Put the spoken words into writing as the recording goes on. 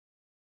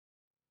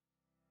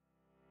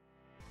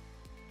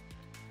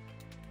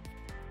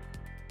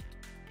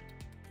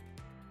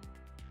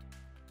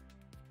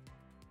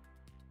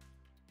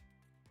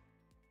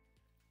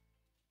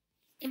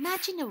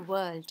Imagine a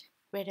world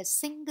where a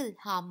single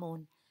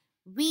hormone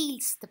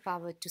wields the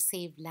power to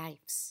save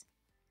lives.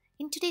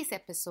 In today's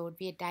episode,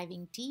 we are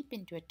diving deep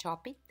into a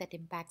topic that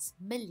impacts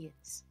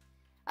millions,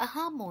 a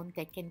hormone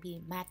that can be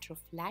a matter of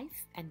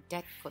life and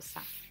death for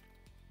some.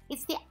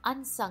 It's the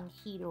unsung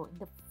hero in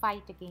the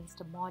fight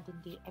against a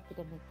modern day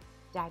epidemic,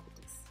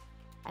 diabetes,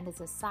 and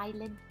is a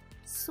silent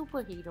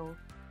superhero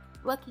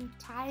working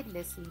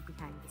tirelessly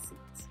behind the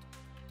scenes.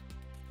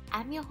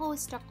 I'm your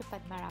host, Dr.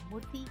 Padma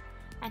Ramurthy,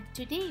 and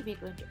today we're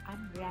going to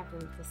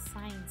unravel the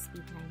science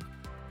behind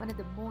one of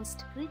the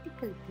most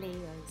critical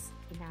players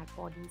in our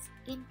body's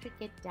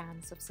intricate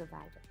dance of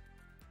survival,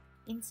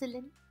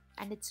 insulin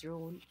and its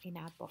role in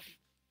our body.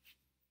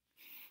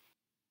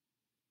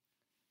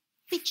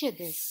 Picture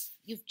this: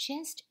 you've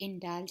just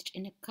indulged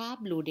in a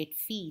carb-loaded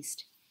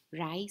feast,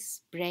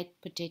 rice, bread,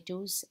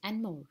 potatoes,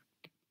 and more.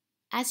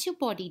 As your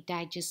body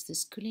digests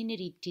this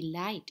culinary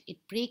delight, it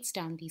breaks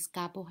down these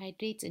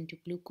carbohydrates into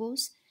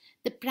glucose,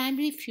 the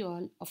primary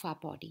fuel of our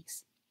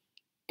bodies.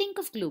 Think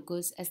of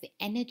glucose as the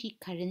energy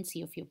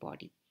currency of your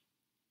body.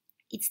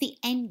 It's the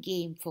end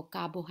game for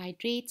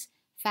carbohydrates,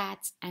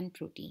 fats, and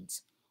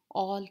proteins,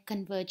 all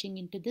converging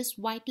into this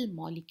vital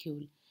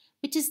molecule,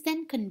 which is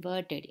then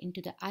converted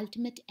into the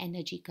ultimate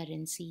energy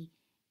currency,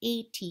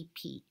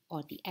 ATP,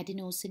 or the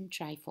adenosine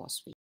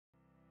triphosphate.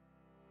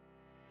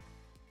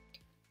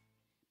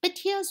 But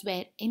here's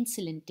where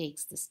insulin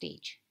takes the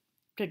stage.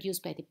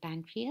 Produced by the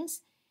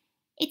pancreas,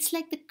 it's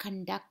like the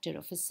conductor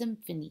of a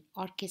symphony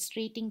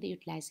orchestrating the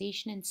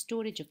utilization and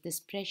storage of this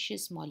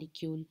precious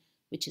molecule,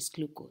 which is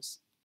glucose.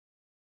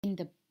 In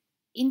the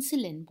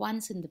insulin,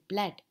 once in the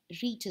blood,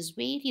 reaches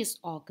various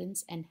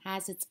organs and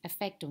has its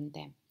effect on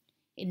them.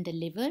 In the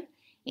liver,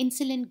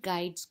 insulin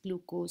guides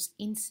glucose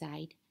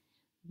inside,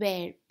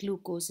 where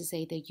glucose is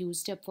either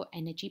used up for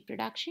energy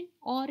production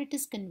or it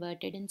is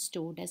converted and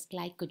stored as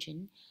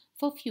glycogen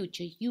for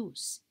future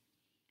use.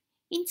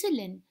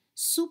 Insulin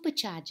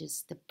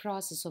supercharges the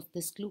process of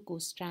this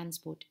glucose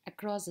transport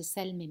across the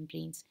cell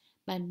membranes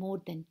by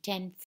more than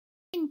 10.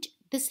 And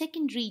the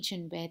second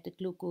region where the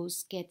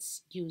glucose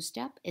gets used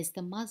up is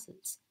the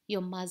muscles.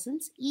 Your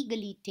muscles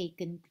eagerly take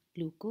in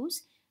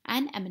glucose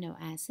and amino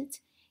acids,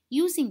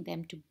 using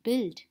them to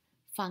build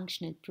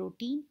functional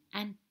protein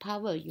and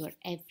power your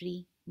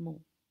every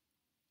move.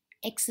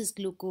 Excess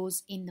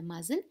glucose in the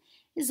muscle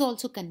is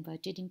also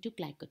converted into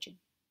glycogen.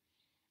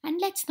 And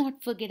let's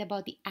not forget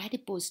about the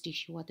adipose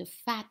tissue or the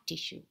fat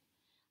tissue,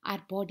 our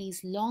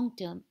body's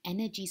long-term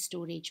energy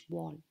storage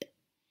vault.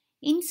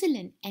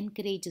 Insulin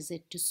encourages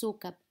it to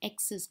soak up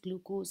excess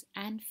glucose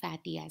and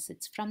fatty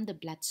acids from the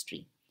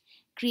bloodstream,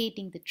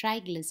 creating the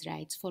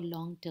triglycerides for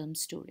long-term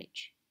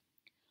storage.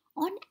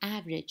 On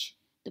average,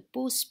 the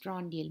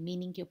postprandial,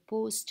 meaning your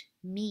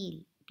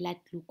post-meal blood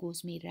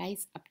glucose, may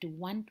rise up to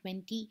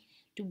 120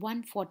 to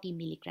 140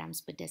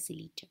 milligrams per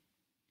deciliter.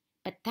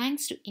 But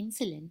thanks to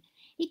insulin,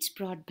 it's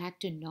brought back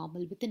to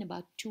normal within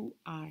about 2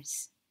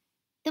 hours.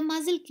 The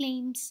muscle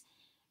claims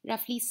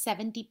roughly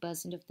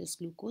 70% of this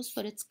glucose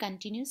for its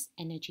continuous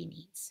energy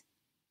needs.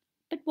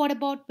 But what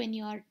about when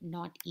you are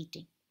not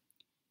eating?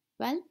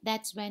 Well,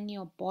 that's when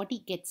your body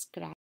gets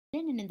craving,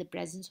 and in the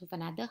presence of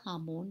another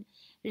hormone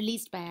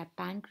released by our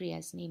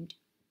pancreas named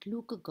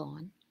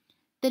glucagon,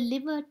 the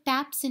liver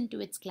taps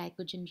into its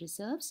glycogen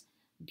reserves,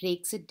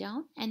 breaks it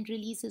down, and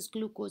releases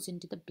glucose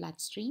into the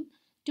bloodstream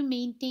to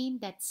maintain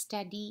that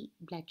steady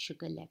blood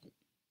sugar level.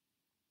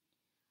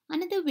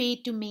 Another way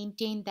to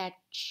maintain that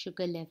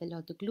sugar level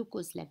or the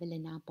glucose level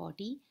in our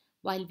body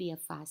while we are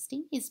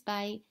fasting is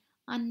by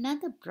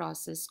another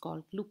process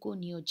called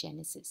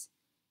gluconeogenesis.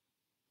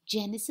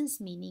 Genesis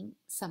meaning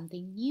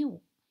something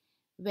new,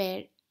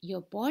 where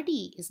your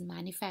body is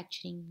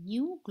manufacturing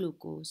new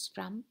glucose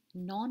from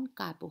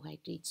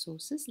non-carbohydrate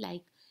sources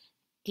like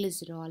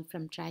glycerol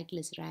from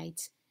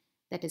triglycerides,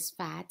 that is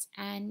fats,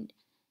 and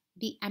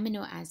the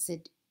amino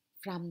acid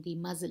from the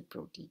muscle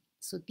protein.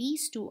 So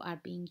these two are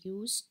being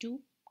used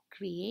to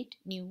create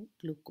new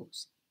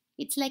glucose.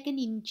 It's like an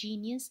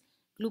ingenious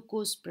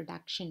glucose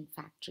production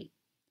factory,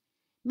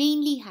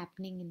 mainly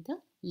happening in the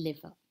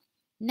liver.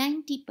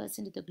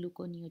 90% of the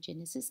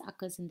gluconeogenesis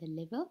occurs in the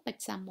liver,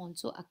 but some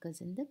also occurs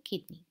in the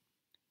kidney.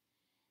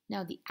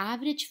 Now, the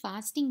average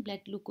fasting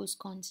blood glucose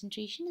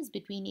concentration is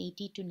between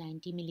 80 to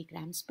 90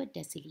 milligrams per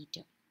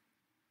deciliter.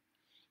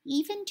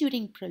 Even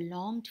during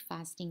prolonged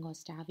fasting or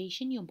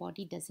starvation, your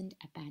body doesn't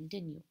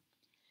abandon you.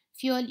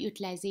 Fuel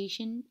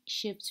utilization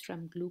shifts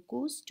from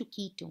glucose to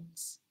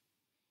ketones.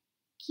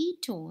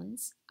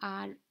 Ketones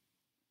are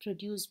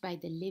produced by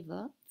the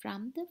liver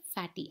from the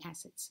fatty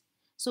acids.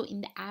 So, in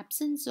the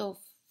absence of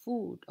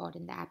food or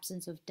in the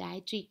absence of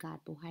dietary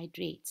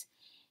carbohydrates,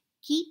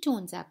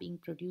 ketones are being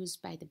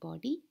produced by the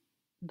body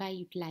by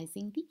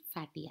utilizing the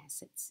fatty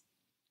acids.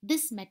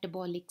 This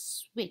metabolic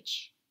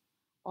switch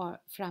or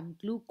from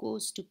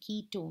glucose to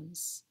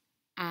ketones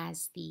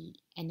as the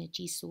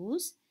energy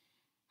source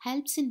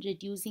helps in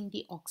reducing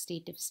the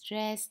oxidative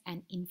stress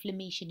and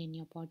inflammation in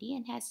your body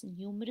and has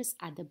numerous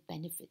other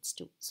benefits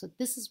too. So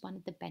this is one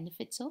of the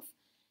benefits of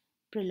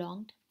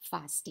prolonged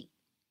fasting.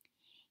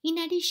 In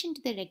addition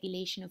to the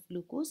regulation of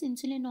glucose,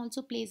 insulin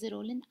also plays a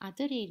role in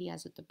other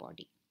areas of the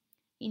body.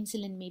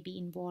 Insulin may be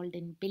involved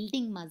in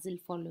building muscle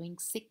following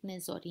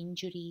sickness or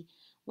injury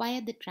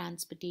via the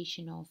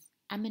transportation of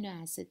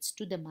amino acids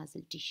to the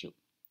muscle tissue,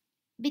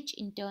 which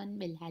in turn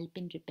will help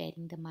in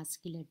repairing the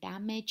muscular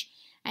damage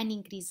and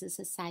increases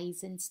the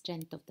size and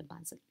strength of the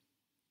muscle.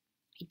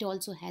 It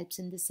also helps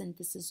in the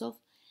synthesis of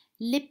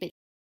lipids.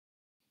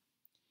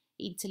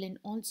 Insulin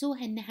also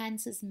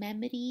enhances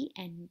memory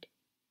and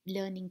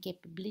learning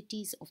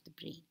capabilities of the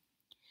brain.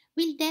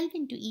 We'll delve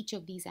into each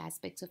of these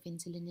aspects of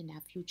insulin in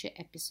our future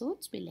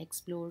episodes. We'll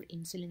explore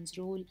insulin's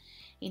role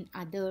in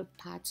other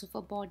parts of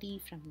our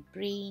body, from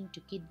brain to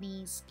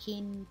kidneys,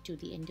 skin to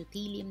the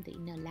endothelium, the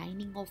inner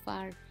lining of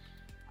our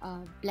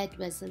blood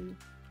vessel,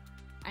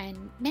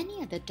 and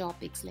many other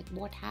topics like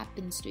what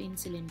happens to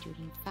insulin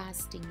during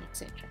fasting,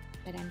 etc.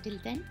 But until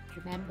then,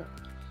 remember,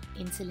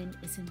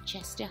 insulin isn't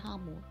just a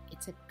hormone,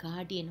 it's a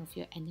guardian of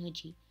your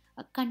energy,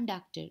 a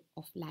conductor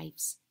of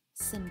life's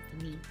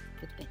symphony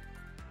within.